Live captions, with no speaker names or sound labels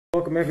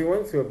Welcome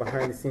everyone to a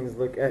behind the scenes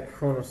look at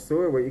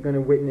Chronostore. What you're going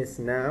to witness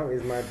now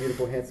is my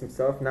beautiful handsome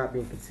self, not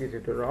being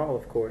conceited at all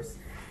of course,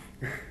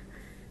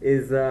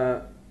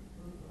 you're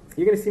going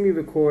to see me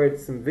record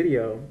some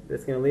video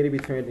that's going to later be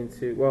turned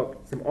into, well,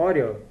 some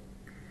audio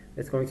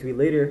that's going to be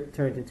later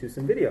turned into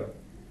some video.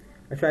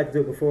 I tried to do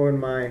it before when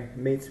my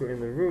mates were in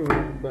the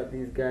room, but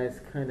these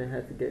guys kind of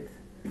had to get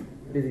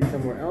busy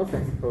somewhere else,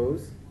 I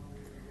suppose.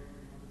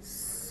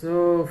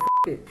 So,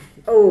 it.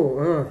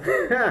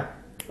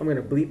 I'm going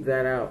to bleep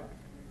that out.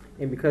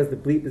 And because the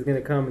bleep is going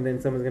to come and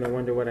then someone's going to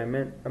wonder what I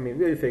meant, I mean,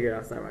 really figure it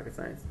out. It's not rocket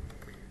science.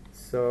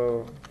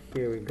 So,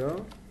 here we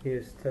go.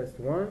 Here's test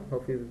one.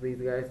 Hopefully these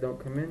guys don't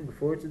come in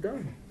before it's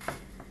done.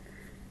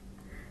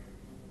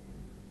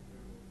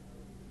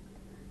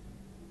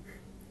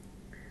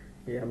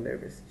 Yeah, I'm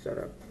nervous. Shut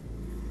up.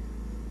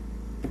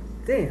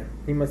 Damn,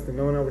 he must have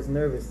known I was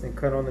nervous and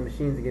cut on the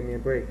machine to give me a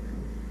break.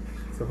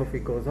 So hopefully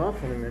it goes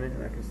off in a minute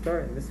and I can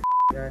start. And this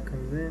guy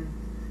comes in,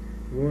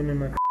 ruining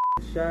my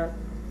shot.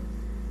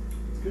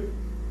 It's good.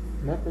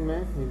 Nothing,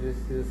 man.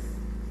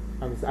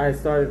 I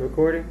started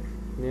recording,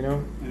 you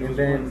know,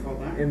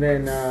 and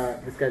then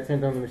this guy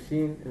turned on the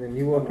machine, and then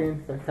you walk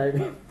in, so I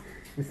typing.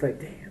 It's like,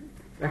 damn.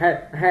 I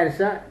had a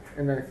shot,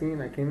 and then I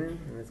came in,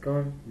 and it's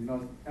gone. You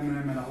know,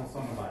 Eminem made a whole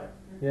song about it.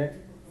 Yeah.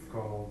 It's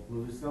called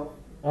Lose Yourself.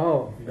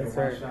 Oh, you that's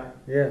get right. One shot,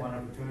 yeah. One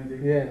opportunity.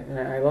 Yeah,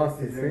 and I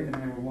lost it. Is everything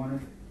I ever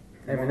wanted.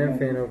 Eminem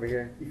fan over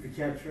here. If you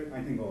capture it, I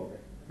can go over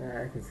it.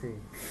 I can see.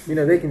 You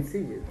know, they can see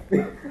you.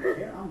 Yeah,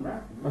 I'm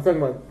rapping. I'm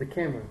talking about the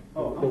camera.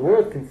 Oh, the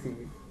world can see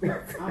you.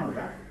 I'm a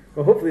rapper.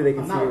 Well, hopefully they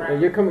can see you. Rapping.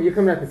 You're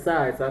coming at the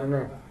sides, so I don't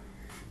know.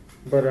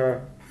 But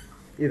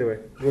either way,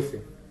 we'll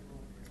see.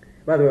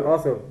 By the way,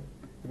 also,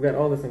 we got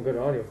all this in good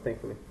audio,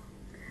 thankfully,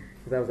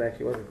 because I was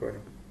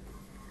recording.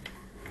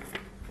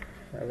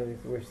 I really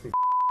wish they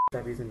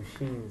stop using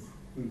machines.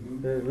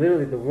 Mm-hmm.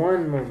 Literally the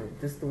one moment,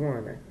 just the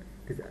one,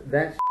 because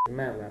that is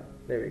mad loud.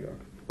 There we go.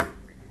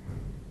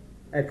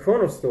 At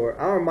Chronostore,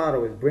 our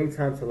motto is "Bring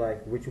time to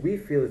life," which we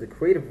feel is a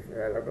creative.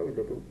 Yeah,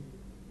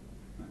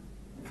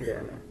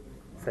 no.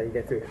 That's how you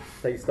get through it.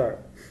 That's how you start.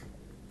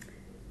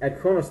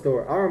 At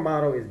Chronostore, our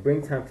motto is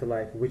 "Bring time to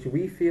life," which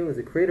we feel is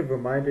a creative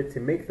reminder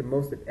to make the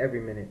most of every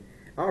minute.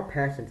 Our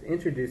passion is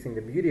introducing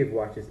the beauty of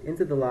watches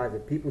into the lives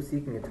of people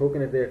seeking a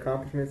token of their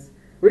accomplishments.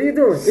 What are you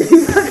doing?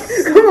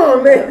 Come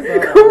on, man!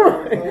 Come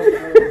on!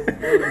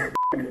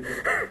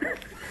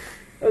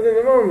 I was in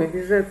the moment.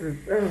 He said,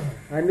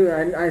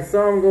 I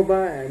saw him go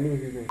by. I knew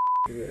he was going to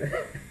do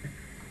that.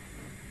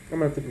 I'm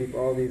going to have to bleep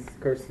all these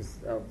curses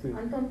out too.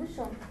 Антон,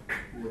 вышел.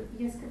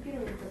 Я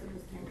скопировала это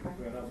быстренько.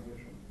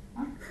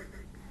 А?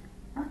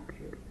 А?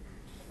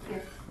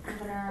 Yes.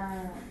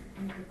 Para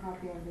make a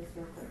copy of this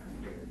real quick.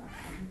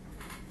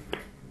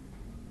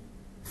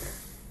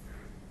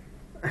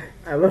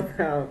 I love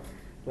how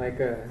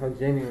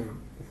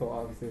genuine this whole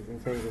office is in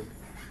terms of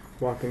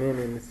walking in,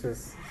 and it's a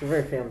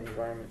very family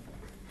environment.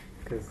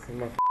 Because the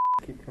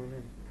motherfuckers keep coming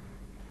in.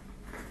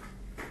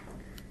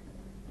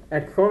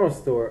 At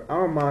Chronostore,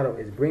 our motto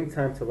is "Bring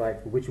time to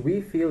life," which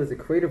we feel is a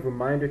creative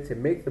reminder to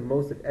make the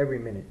most of every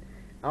minute.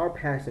 Our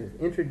passion is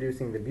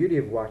introducing the beauty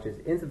of watches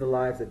into the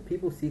lives of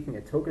people seeking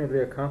a token of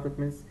their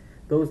accomplishments,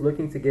 those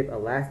looking to give a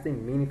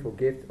lasting, meaningful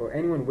gift, or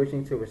anyone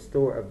wishing to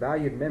restore a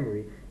valued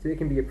memory so it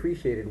can be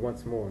appreciated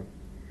once more.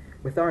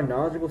 With our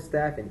knowledgeable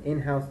staff and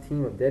in-house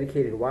team of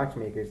dedicated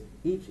watchmakers,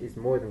 each is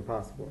more than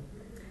possible.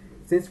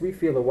 Since we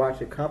feel a watch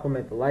should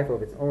complement the life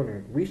of its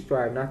owner, we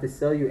strive not to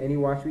sell you any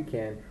watch we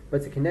can,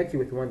 but to connect you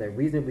with one that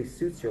reasonably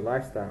suits your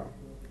lifestyle.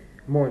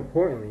 More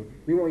importantly,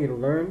 we want you to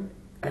learn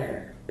how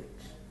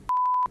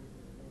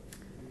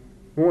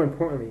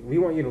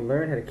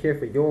to care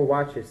for your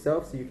watch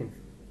yourself so you can...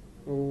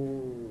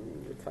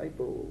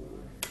 typo.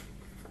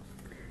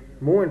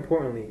 More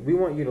importantly, we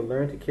want you to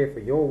learn to care for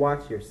your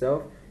watch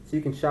yourself so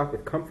you can shop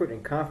with comfort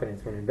and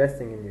confidence when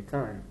investing in your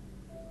time.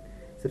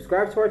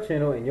 Subscribe to our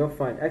channel and you'll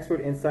find expert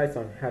insights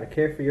on how to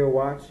care for your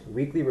watch,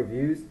 weekly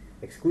reviews,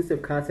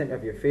 exclusive content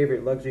of your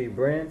favorite luxury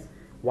brands,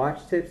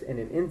 watch tips, and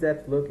an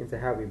in-depth look into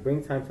how we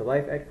bring time to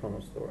life at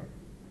Chronostore.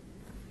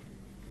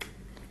 I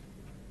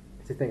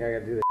just think I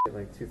gotta do this shit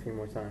like 2-3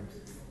 more times.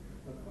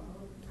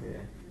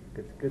 Yeah,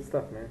 good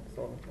stuff, man. It's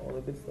all the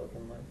good stuff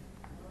in life.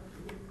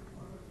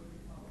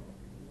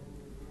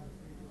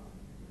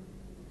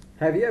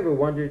 Have you ever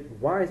wondered,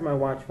 why is my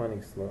watch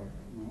running slow?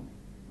 No.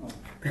 Oh.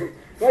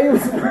 Why are you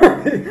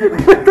responding?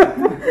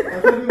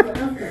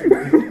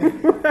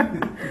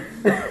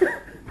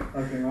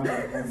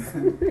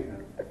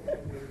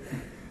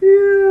 Yeah,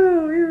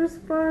 he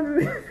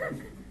responded. I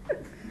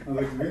was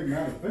like, we're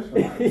not official.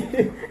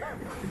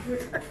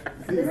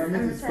 See, that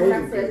means you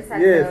sold it.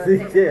 Yeah,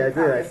 I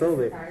did. I sold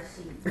it.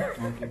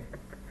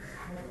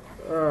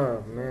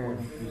 Oh, man.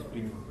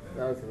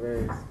 That was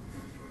hilarious.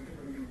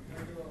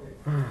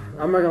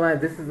 I'm not gonna lie,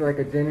 this is like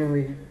a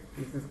genuinely,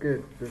 this is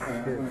good. This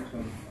is good.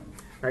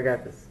 I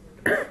got this.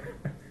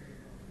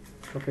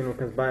 Hopefully no one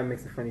comes by and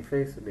makes a funny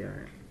face, it'll be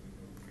alright.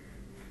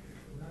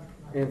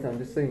 Anton,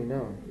 just so you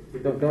know,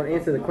 don't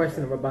answer the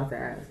question I'm about to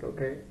ask,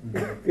 okay?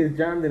 Because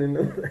John didn't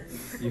know that.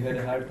 You had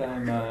a hard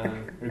time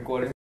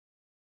recording.